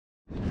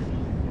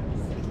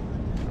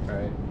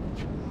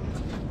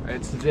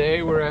Alright,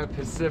 today we're at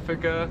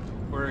Pacifica.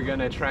 We're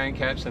gonna try and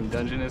catch some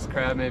Dungeness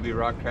crab, maybe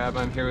rock crab.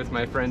 I'm here with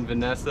my friend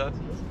Vanessa,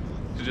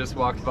 who just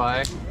walked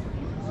by.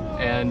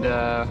 And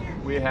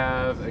we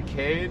have a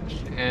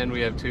cage and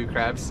we have 2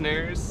 crab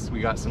snares.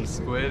 We got some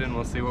squid and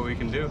we'll see what we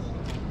can do.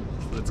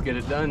 So let's get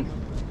it done.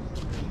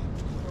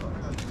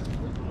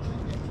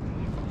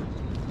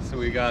 So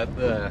we got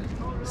the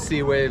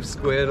Sea Wave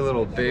squid, a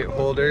little bait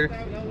holder.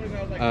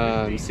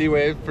 Sea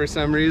Wave, for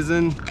some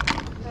reason,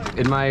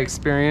 in my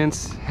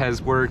experience,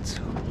 has worked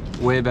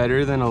way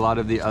better than a lot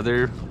of the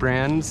other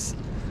brands.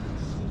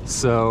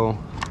 So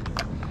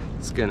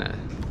it's gonna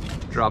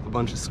drop a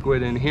bunch of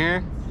squid in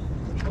here.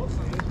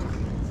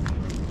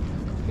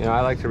 You know,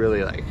 I like to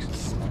really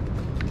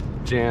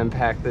jam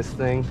pack this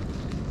thing.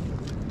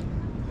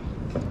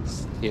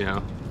 You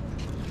know,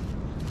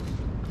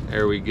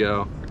 there we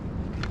go.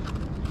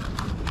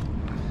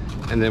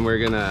 And then we're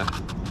gonna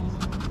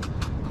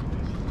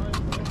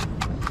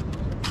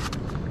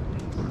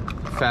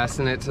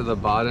fasten it to the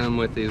bottom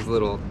with these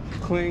little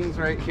clings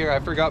right here. I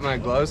forgot my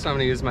gloves, so I'm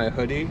gonna use my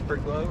hoodie for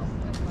gloves.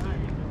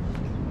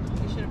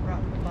 You should have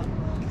brought the button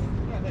gloves.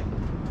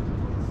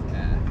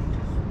 Yeah.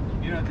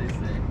 You know what they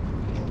say.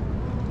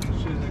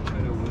 Shoulda,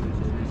 coulda, woulda,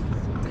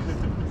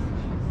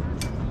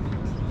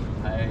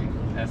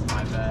 did. That's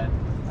my bad.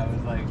 I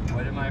was like,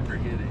 what am I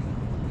forgetting?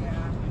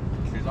 Yeah.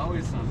 There's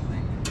always something.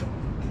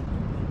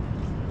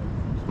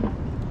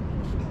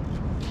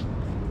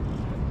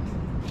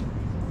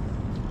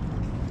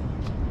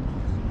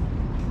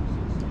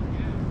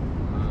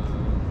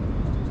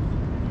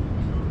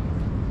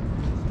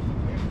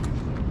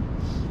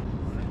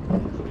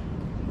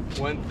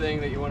 One thing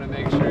that you want to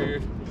make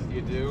sure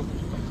you do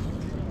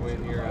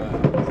when you're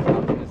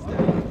stopping this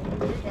down,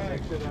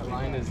 make sure that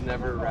line is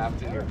never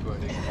wrapped in your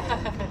footing.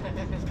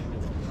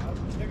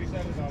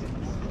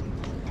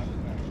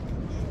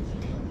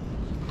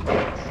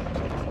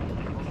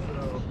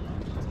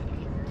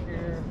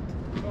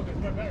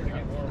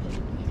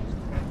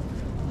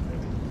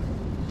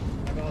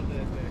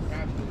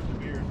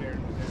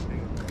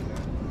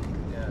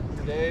 Yeah,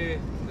 today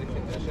the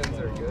conditions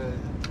are good.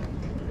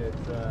 It's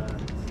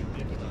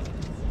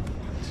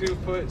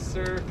 2-foot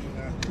surf.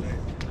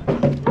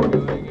 We're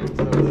going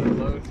into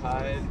low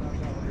tide.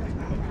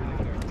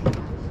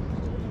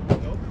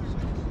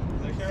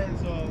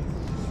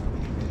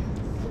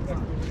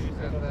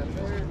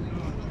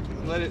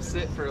 Let it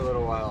sit for a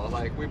little while.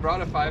 Like, we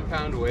brought a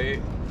 5-pound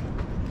weight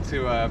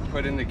to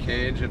put in the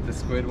cage if the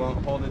squid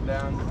won't hold it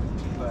down,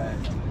 but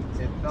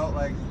it felt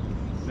like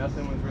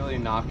nothing was really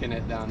knocking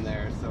it down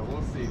there. So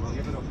we'll see. We'll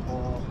give it a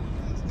pull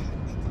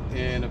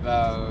in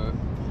about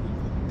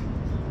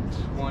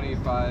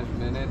 25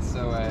 minutes,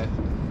 so at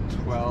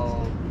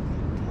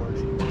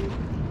 12:40,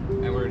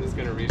 and we're just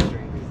gonna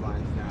restring these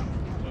lines now.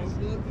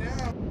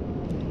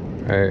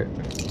 Alright,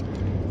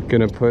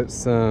 gonna put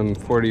some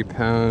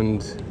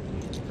 40-pound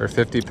or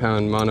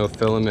 50-pound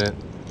monofilament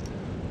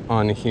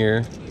on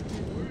here.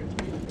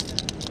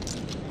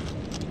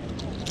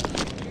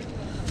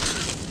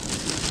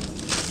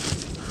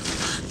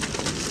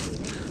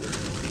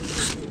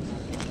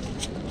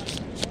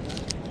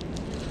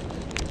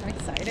 I'm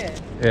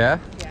excited. Yeah?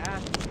 Yeah.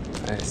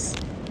 Nice.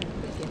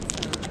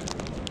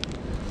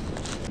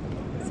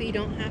 So you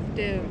don't have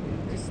to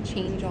just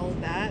change all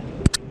of that?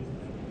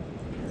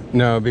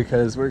 No,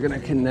 because we're gonna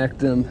connect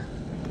them.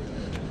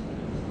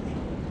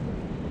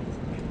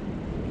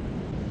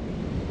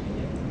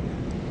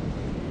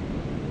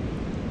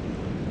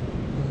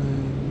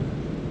 One,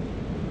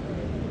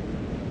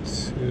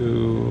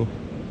 2,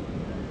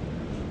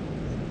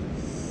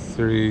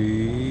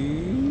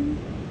 3,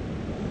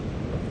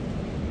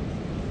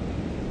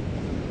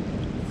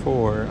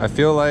 4. I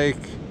feel like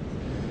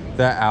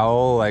that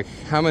owl, like,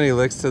 how many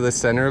licks to the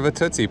center of a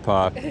Tootsie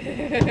Pop?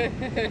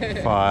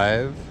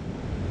 5,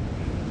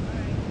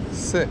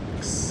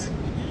 6.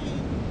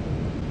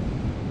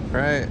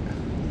 Right.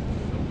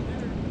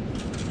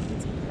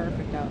 It's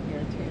perfect out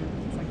here too.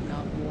 It's like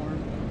not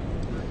warm.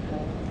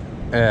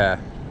 Yeah.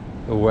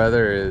 The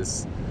weather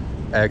is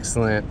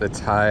excellent. The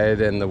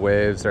tide and the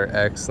waves are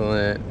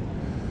excellent.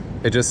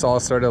 It just all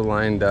sort of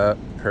lined up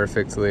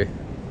perfectly.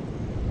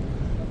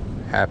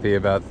 Happy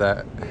about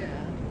that. Yeah.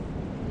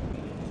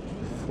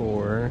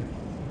 4,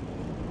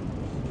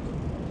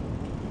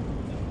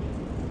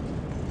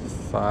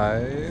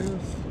 5,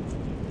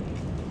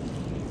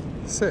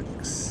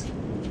 6.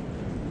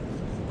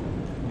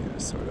 You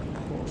sort of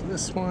pull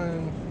this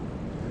one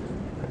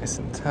nice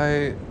and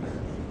tight.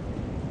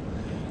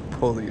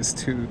 Pull these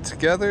 2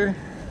 together.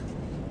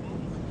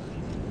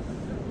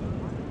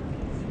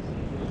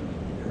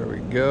 There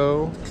we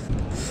go.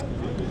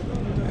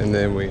 And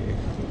then we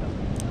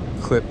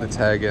clip the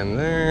tag in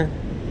there.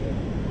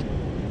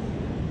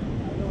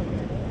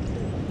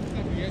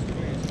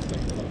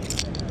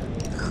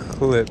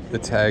 Clip the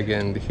tag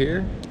end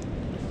here.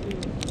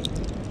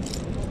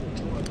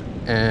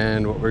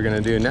 And what we're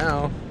gonna do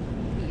now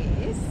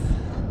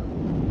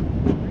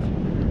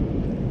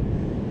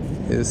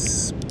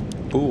is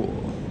spool.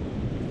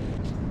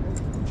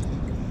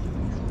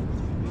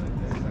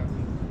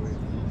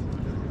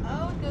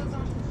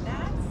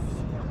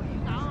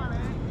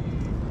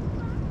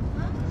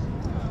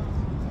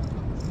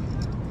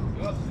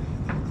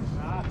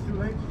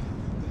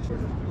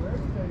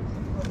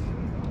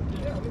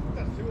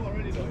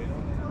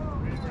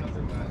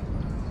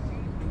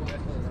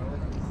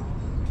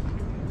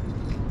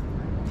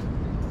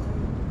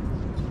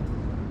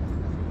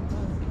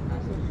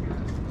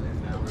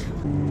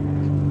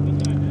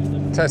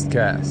 Test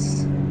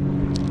cast.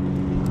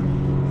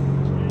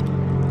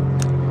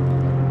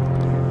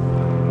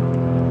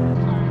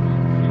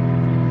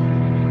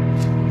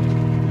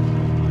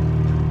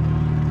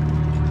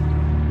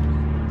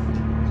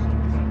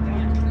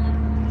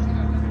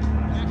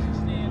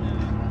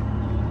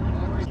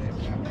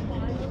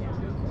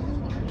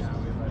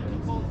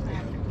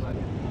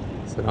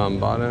 Sit on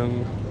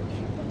bottom.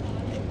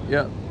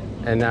 Yep.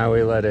 And now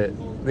we let it,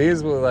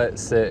 these we'll let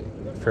sit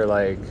for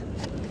like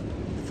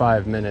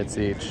 5 minutes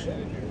each.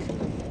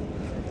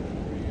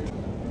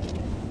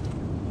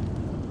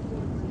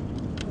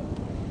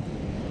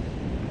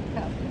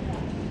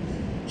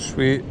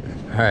 Sweet.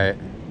 All right.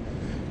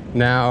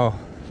 Now's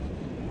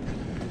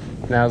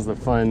the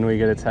fun. We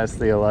get to test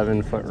the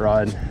 11-foot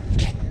rod.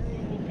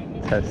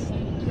 Test.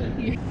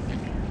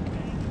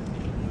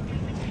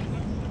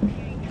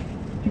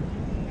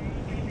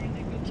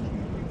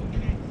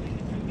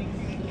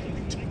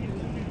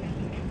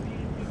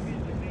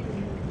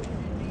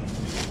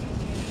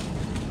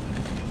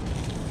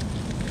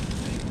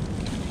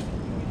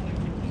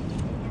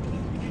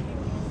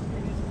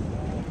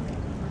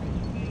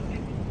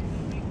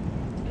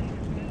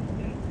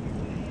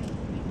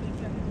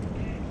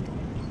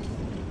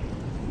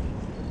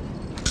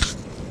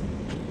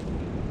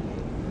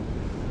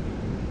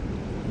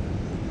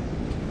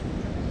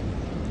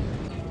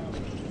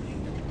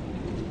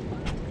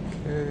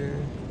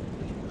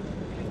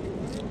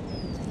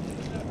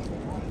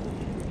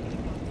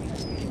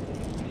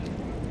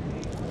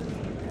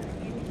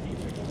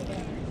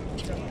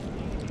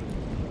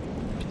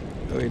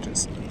 We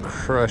just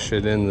crush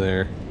it in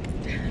there.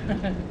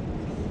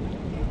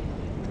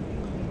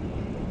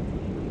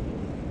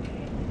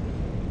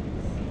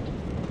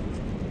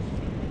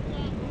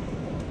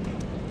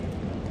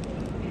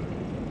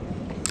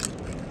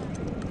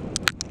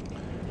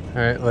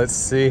 All right, let's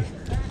see.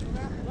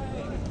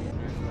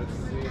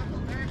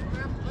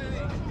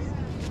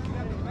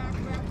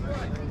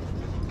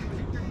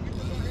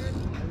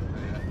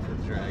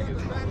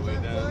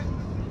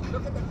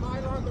 Look at the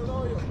pylon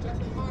below you. Check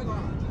the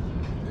pylon.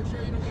 Make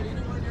sure you don't get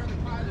anywhere near the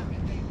pylon.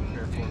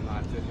 Careful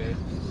not to hit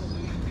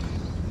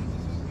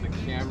the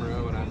camera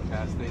when I'm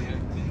casting it.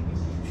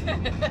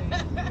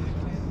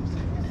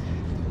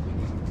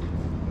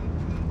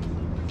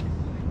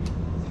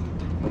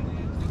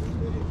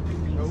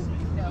 Nope.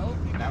 No.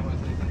 That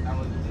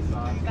wasn't the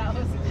sauce. That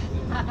was.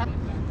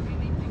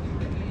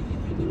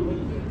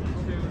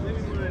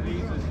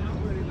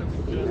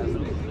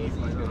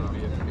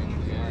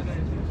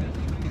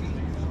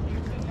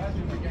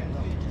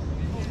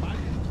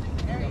 There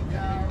you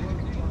go.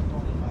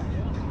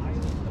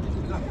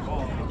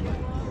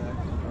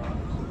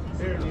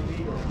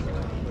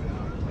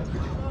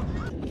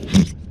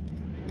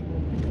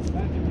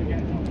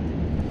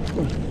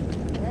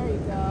 There you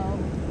go.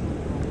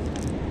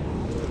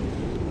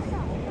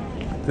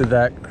 Did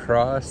that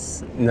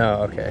cross?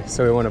 No, okay.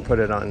 So we want to put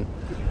it on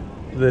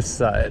this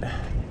side.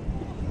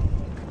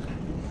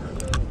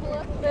 Pull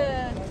up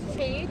the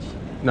cage.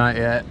 Not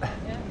yet. Yeah.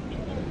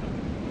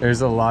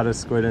 There's a lot of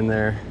squid in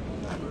there.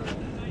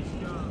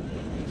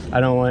 I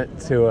don't want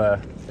to,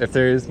 if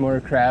there is more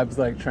crabs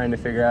like trying to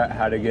figure out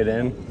how to get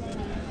in,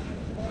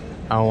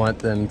 I don't want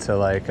them to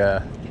like,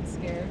 Get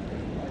scared.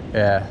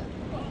 yeah.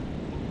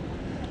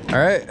 All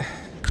right.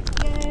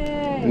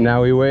 Yay.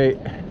 Now we wait.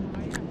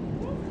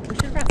 We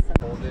should rest them.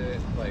 Hold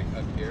it like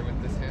up here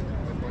with this hand,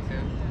 with one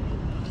hand.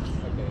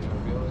 Okay, now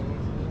reel it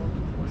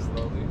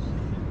slowly.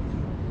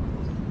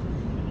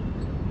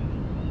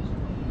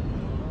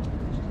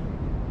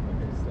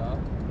 Okay, stop.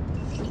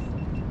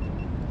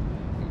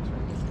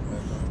 Turn this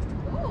back on.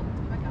 Oh,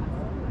 I got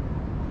it.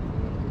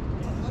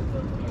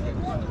 Okay,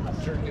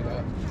 jerk it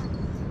up.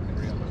 And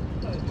reel it.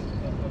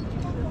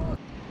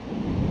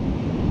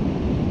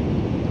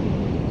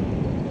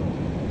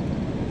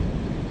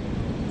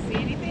 See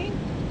anything?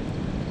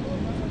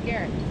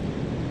 Garrett.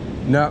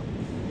 No,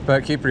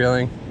 but keep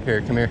reeling.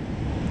 Here, come here.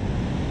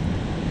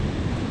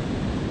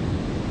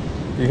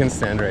 You can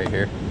stand right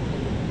here.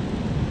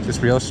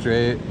 Just reel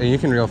straight, and you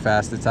can reel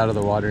fast. It's out of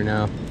the water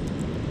now.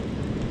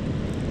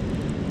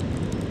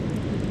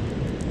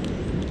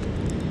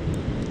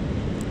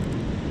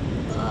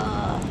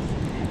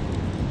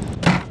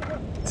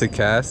 To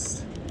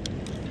cast,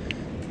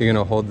 you're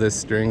gonna hold this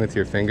string with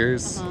your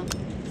fingers,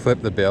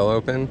 flip the bail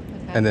open,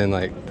 and then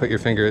like put your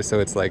finger so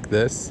it's like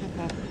this,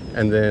 Okay.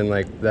 and then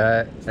like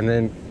that, and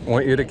then I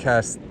want you to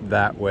cast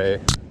that way.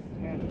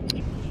 That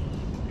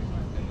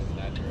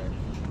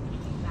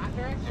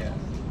direction? Yeah.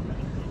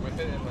 Whip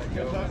it and let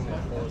go, and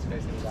then pull his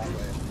facing that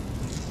way.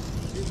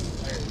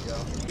 There you go.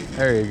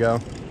 There you go.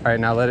 All right,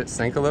 now let it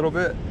sink a little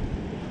bit.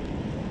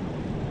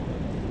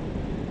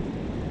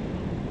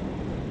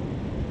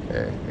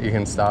 Okay, you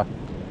can stop.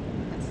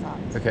 It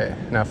stopped. Okay,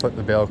 now flip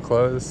the bail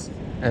close,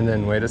 and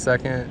then wait a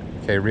second.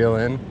 Okay, reel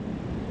in.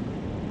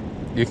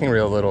 You can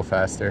reel a little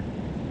faster.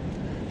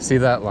 See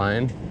that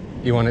line?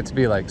 You want it to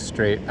be like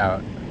straight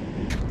out.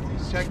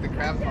 Let's check the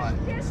crab pot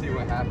and see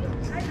what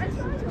happens.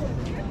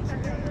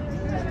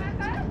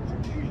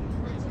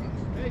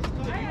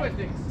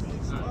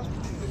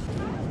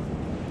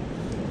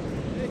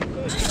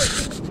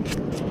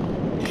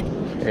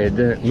 It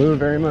didn't move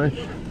very much.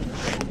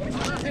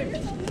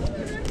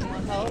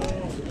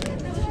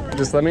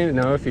 Just let me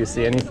know if you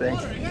see anything.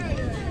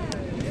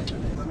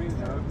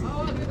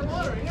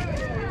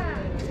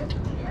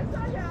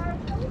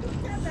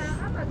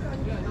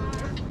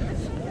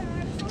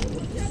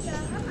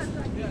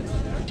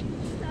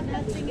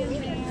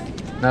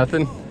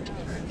 Nothing?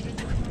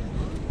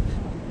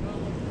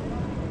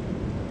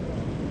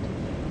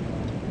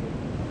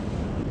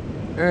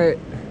 Alright.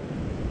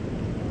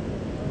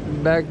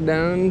 Back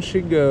down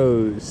she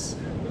goes.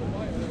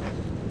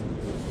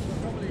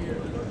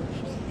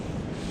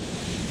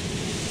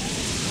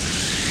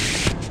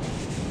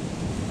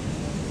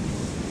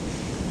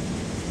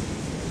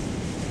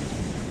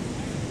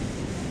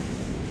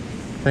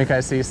 Think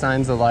I see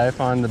signs of life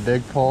on the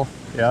big pole.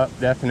 Yep,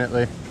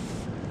 definitely.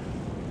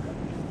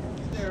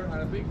 On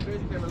a big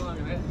fish, they were long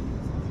in it.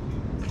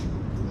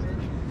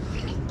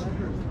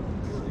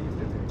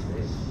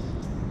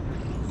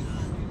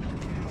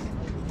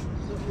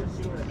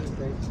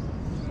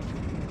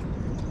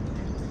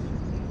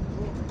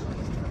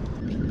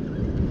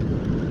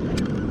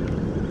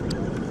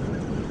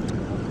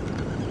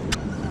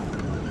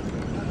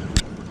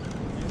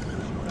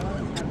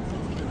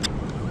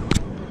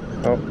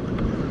 Oh.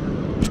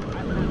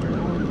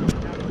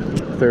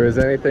 If there was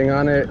anything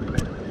on it,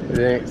 it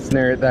ain't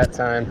snare at that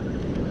time.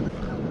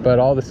 But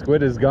all the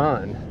squid is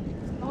gone.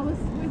 All the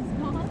squid's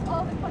gone.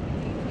 All the fucking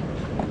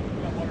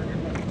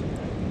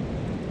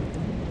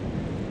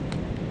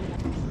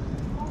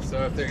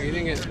So if they're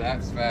eating it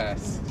that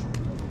fast,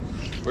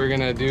 we're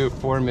gonna do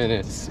 4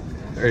 minutes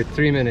or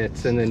 3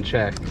 minutes and then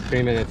check.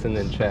 3 minutes and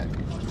then check.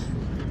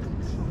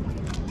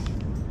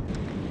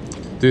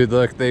 Dude,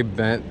 look, they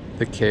bent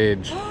the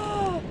cage.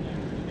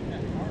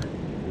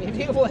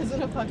 Maybe it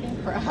wasn't a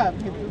fucking crab.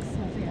 Maybe it was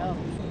something else.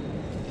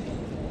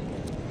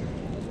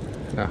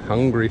 They're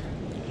hungry.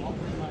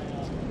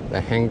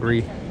 They're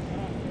hangry.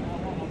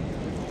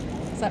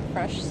 Is that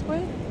fresh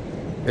squid?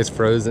 It's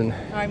frozen.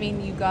 Oh, I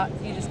mean, you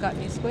just got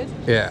new squid?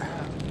 Yeah.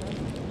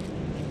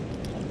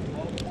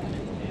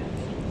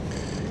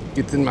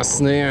 Get in my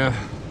snare.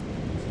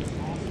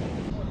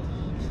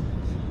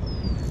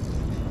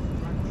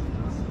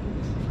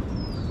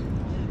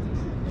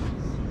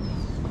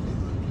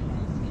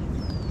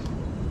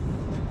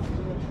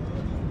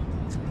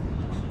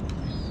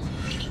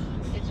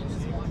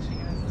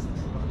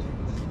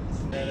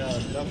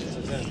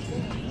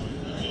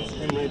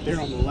 And right there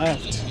on the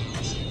left.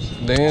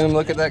 Damn,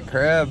 look at that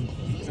crab.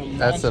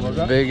 That's a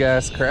big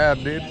ass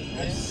crab, dude.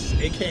 That's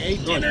AKA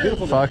dinner.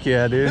 Fuck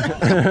yeah, dude.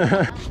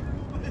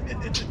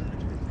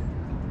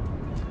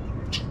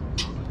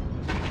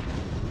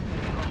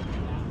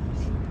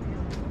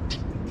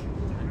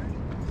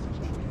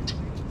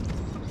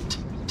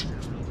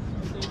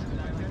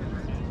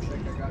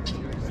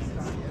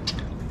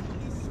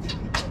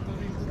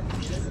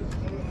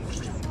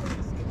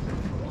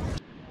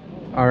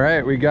 All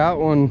right, we got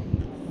one.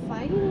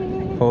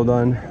 Fighting. Hold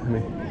on. Let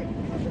me.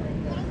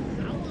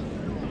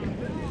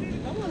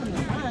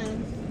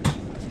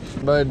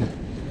 Bud,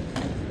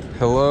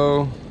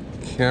 hello,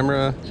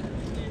 camera,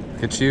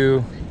 look at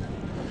you,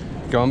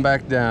 going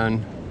back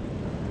down.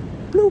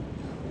 Bloop.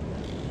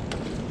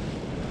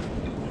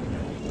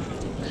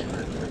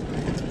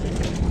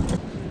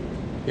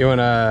 You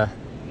wanna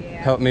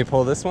help me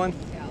pull this one?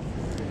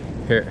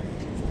 Here.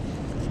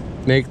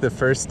 Make the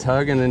first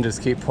tug and then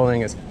just keep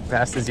pulling as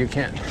fast as you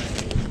can.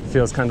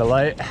 Feels kind of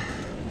light.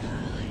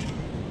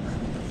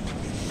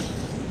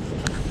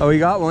 Oh, we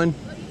got one.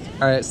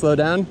 All right, slow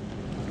down.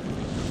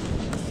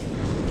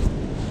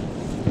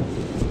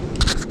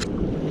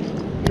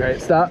 All right,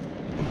 stop.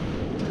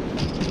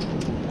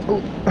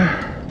 Oh.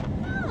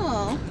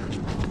 Oh.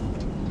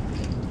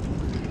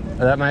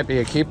 That might be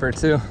a keeper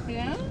too.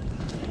 Yeah?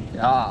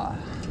 Yeah.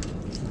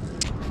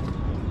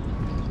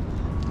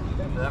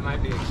 That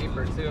might be a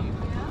keeper too.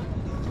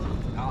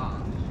 Ah.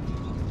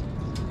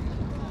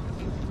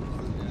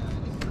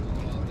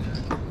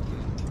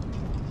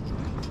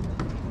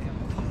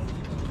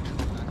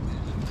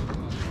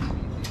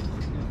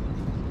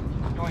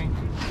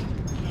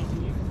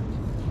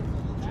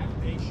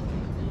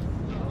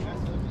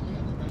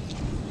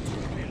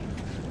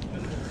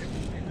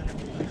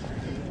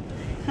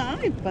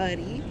 Hi,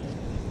 buddy.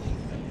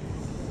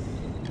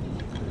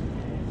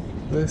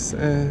 This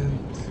end.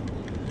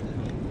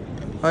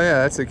 Oh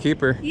yeah, that's a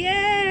keeper.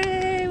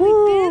 Yay!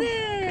 Woo. We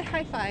did it!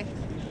 High five.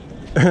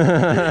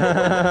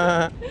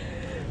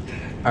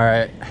 All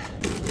right.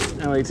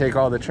 Now we take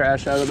all the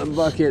trash out of the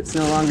bucket. It's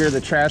no longer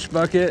the trash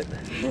bucket.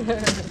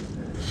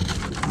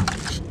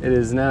 It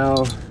is now.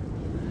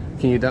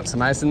 Can you dump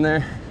some ice in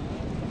there?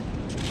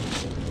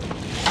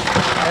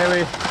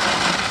 Haley.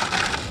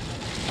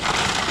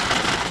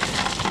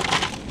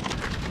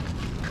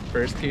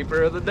 First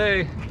keeper of the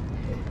day.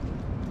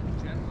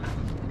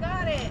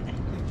 Got it.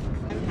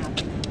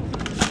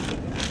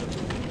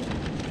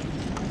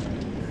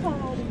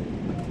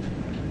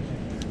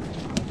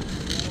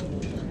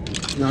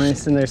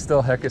 Nice, and there's still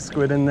a heck of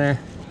squid in there.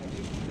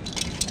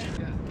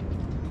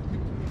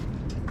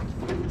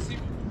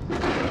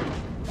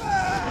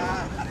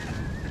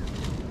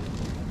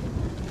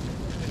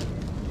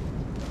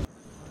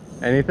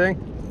 Anything?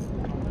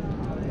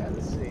 Yeah,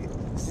 let's see.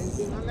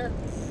 Anything on there?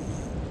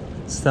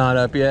 It's not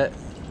up yet.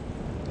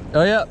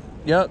 Oh, yep,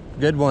 yep,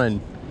 good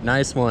one.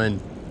 Nice one.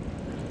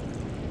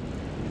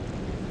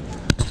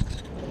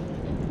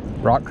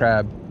 Rock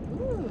crab.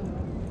 Ooh.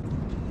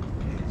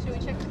 Should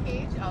we check the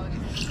cage? Oh, we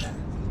just check.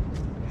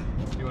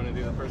 You want to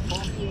do the first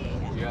pull?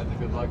 Yeah. You had the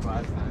good luck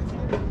last time. So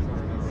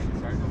remember when you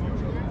start to go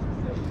real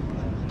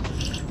fast.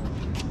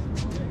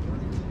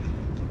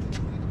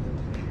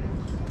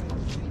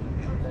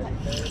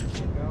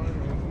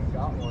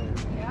 Got one.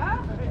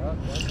 Yeah? Yep,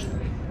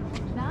 definitely.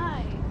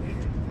 Nice.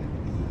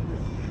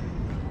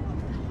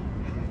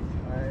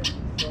 Alright,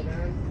 slow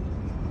down.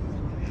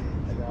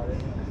 I got it.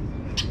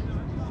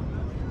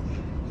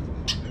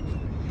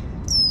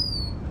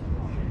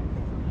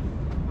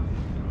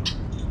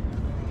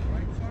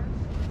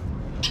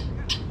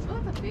 Oh,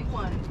 that's a big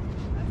one.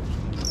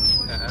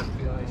 Yeah, I have a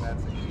feeling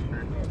that's a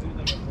keeper.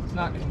 It's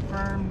not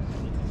confirmed,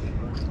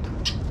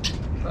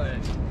 but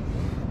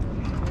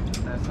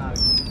that's not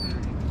a keeper.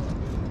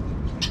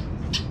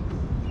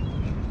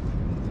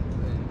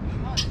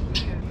 Oh, it's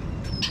cute.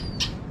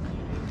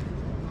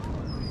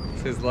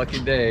 It's his lucky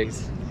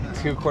days.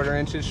 2/4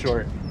 inches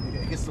short.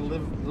 He gets to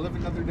live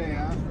another day,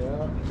 huh?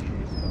 Yeah.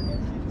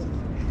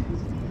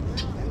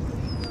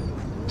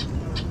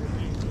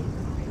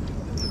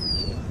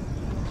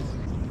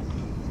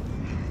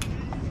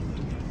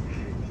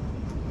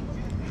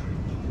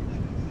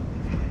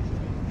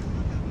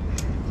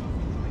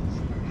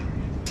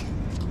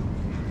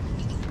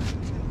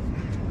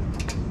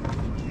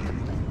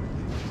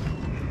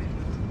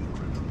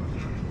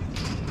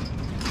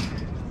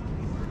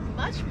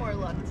 Much more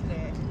luck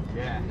today.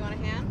 Yeah. You want a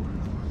hand?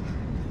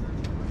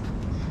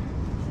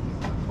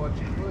 Watch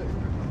your foot.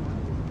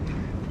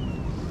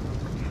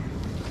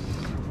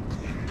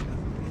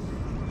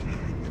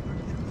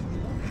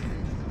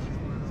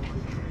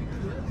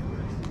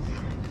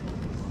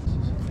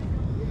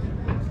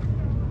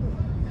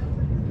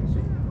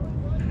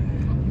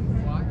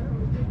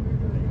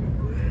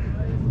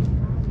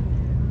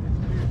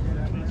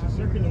 It's a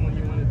circular one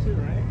you wanted too,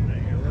 right?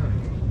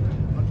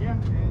 Fuck yeah.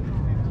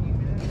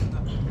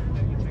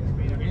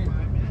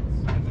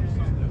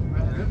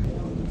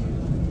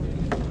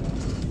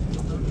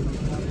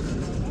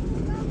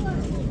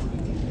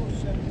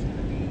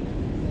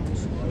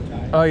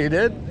 Oh, you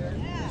did?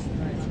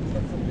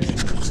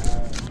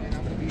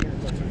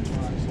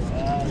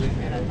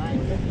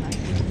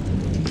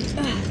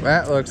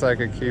 That looks like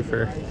a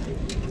keeper.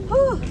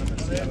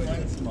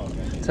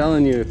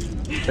 Telling you,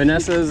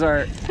 Vanessa's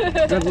are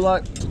good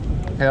luck.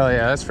 Hell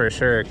yeah, that's for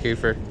sure a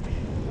keeper.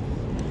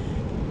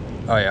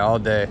 Oh yeah, all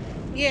day.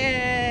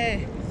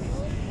 Yay!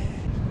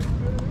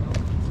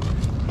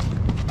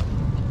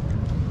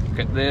 Look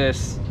at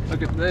this.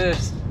 Look at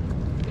this.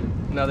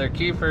 Another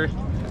keeper.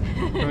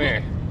 Come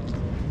here.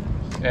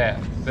 Yeah,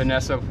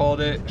 Vanessa pulled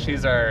it.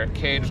 She's our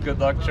cage good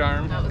luck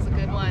charm. That was a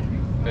good one.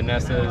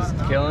 Vanessa's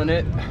killing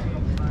it.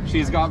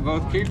 She's got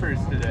both keepers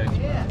today.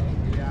 Yeah.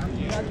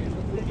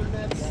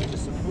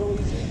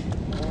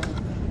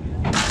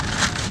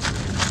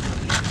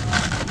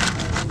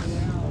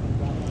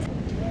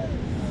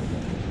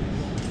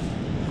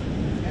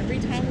 Every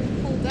time we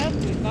pulled up,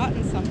 we've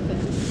gotten something.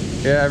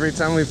 Yeah, every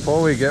time we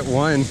pull, we get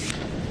one.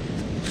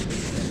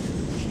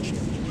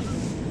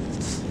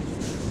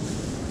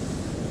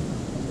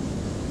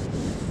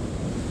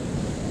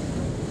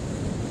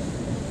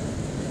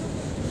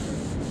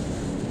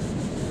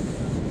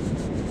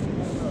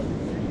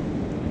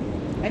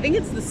 I think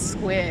it's the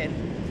squid.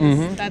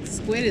 Mm-hmm. That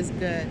squid is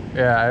good.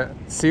 Yeah,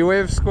 sea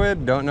wave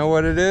squid, don't know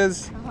what it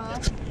is.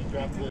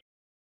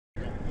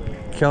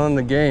 Killing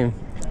the game.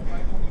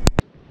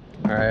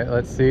 All right,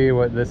 let's see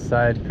what this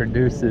side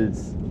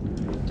produces.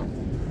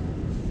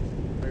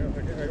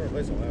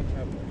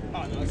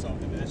 Oh, no, that's all.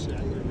 That's it.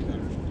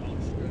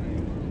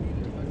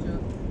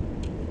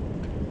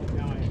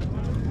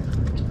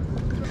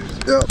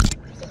 Yep.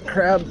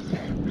 Crab.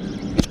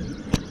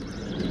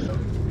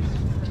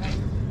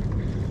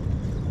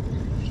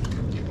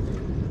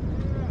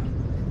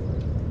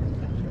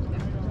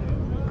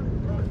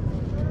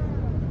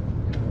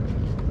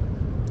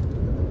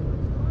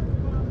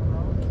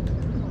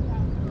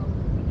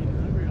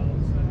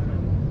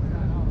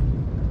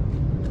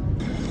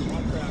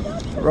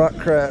 Rock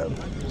crab.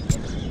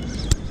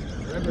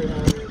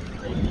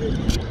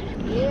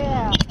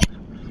 Yeah.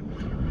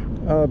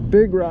 A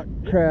big rock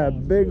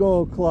crab, big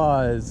old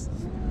claws.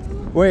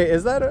 Wait,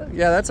 is that a?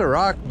 Yeah, that's a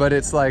rock, but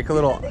it's like a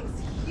little. That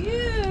thing's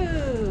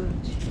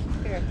huge.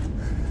 Here.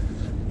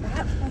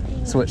 That fucking.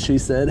 That's what she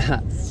said.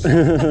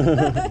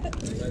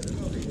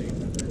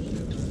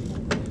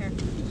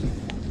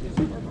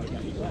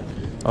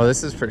 Oh,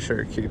 this is for sure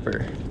a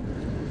keeper.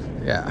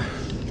 Yeah.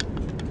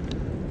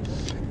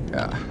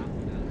 Yeah.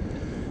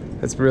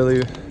 It's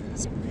really,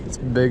 it's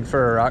big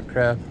for a rock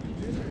crab.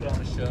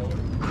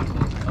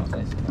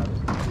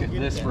 Look at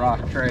this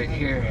rock right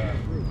here.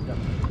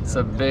 It's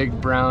a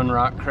big brown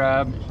rock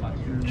crab,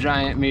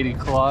 giant meaty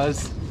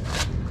claws.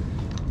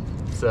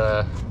 It's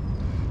a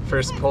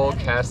first pole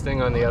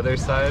casting on the other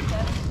side.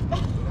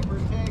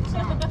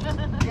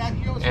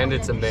 And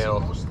it's a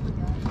male,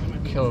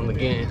 killing the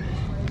game.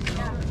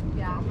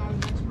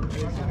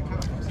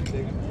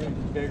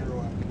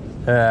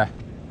 Yeah.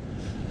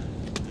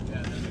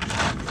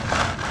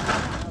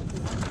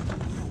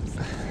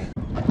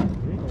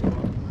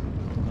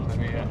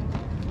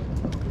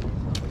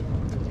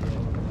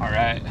 All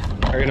right,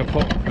 we're gonna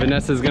pull.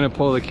 Vanessa's gonna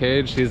pull the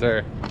cage. She's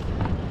our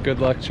good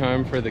luck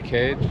charm for the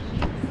cage.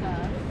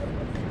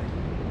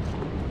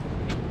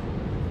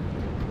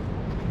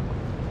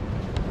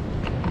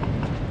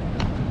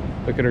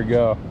 Look at her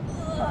go.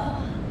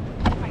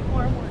 My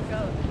arm won't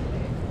go.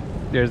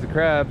 There's the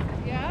crab.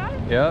 Yeah?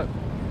 Yep.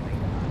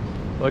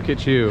 Look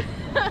at you.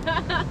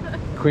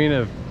 Queen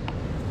of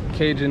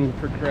Cajun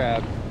for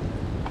crab.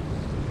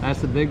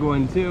 That's a big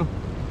one too.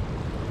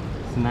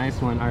 It's a nice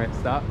one. All right,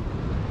 stop.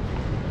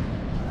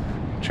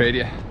 Trade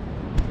ya.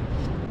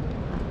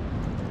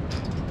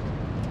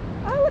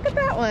 Oh, look at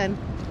that one.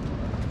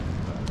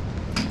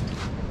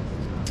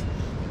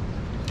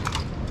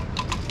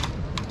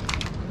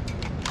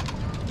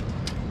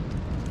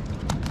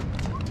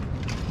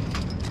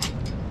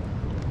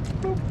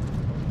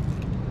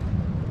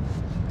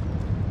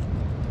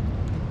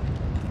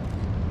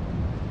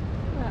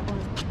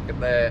 Look at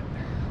that.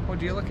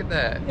 Would you look at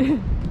that?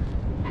 I'm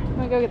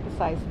gonna go get the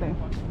size thing.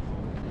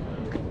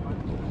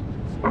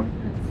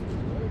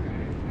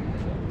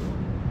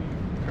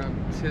 From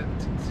tip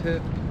to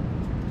tip.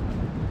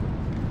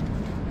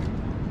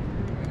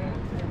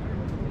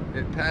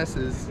 It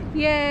passes.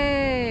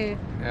 Yay!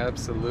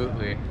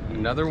 Absolutely.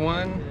 Another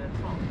one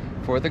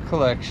for the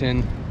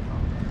collection.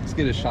 Let's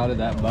get a shot of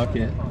that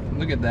bucket.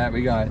 Look at that.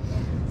 We got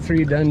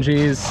 3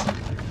 dungies,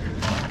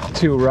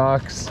 2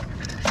 rocks,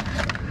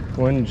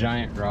 1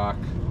 giant rock.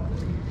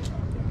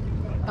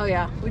 Oh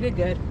yeah, we did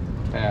good.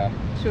 Yeah.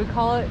 Should we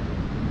call it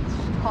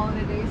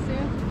a day soon? I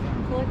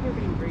feel like we're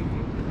being greedy.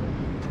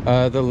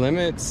 The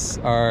limits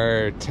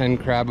are 10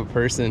 crab a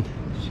person.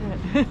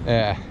 Shit.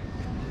 Yeah.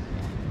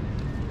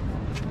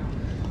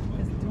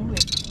 Let's do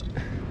it.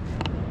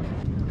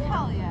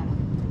 Hell yeah.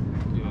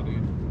 Yeah,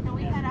 dude. Can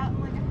we head out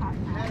in like a half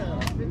hour?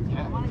 I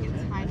want to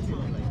get time to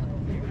like.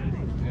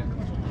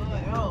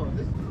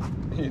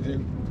 You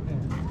do.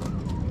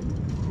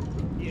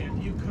 Yeah,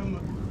 if you come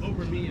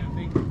over me, I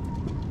think.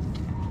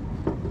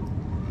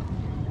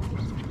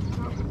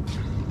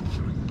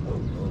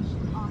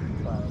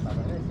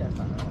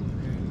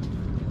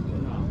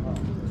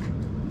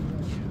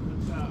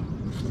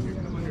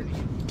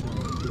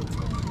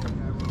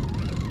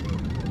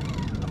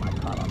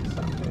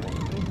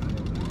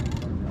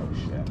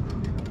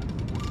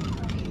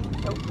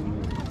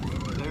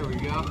 There we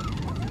go.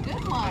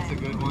 Good one. That's a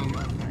good one.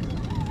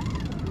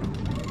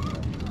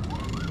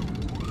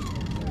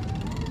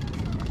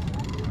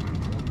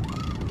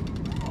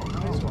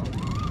 Nice one.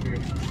 Here.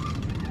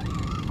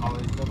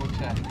 Always double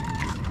check.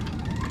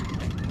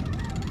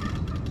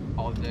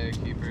 All day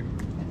keeper.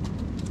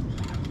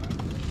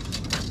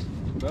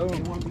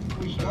 Boom.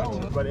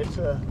 But it's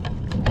a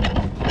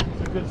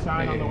good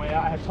sign on the way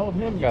out. I told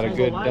him. Got a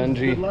good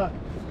dungy. Good luck.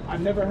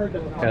 I've never heard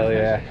that. Hell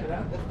yeah.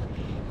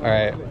 All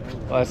right,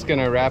 well, that's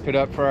gonna wrap it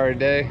up for our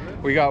day.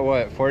 We got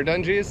what, 4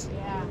 dungies?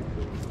 Yeah.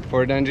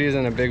 4 dungies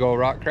and a big old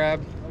rock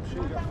crab?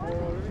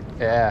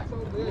 Yeah.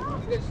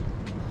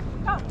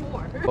 Got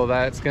 4. Well,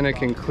 that's gonna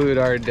conclude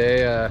our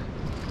day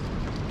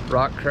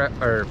crabbing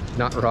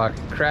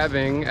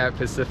at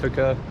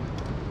Pacifica.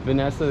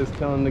 Vanessa is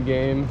killing the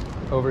game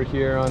over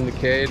here on the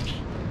cage.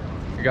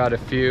 We got a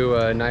few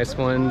nice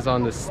ones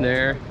on the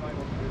snare.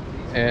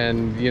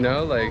 And you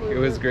know, like, it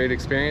was a great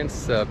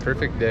experience.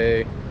 Perfect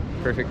day,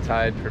 perfect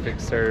tide, perfect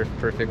surf,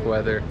 perfect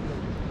weather.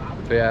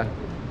 But yeah,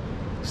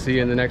 see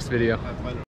you in the next video.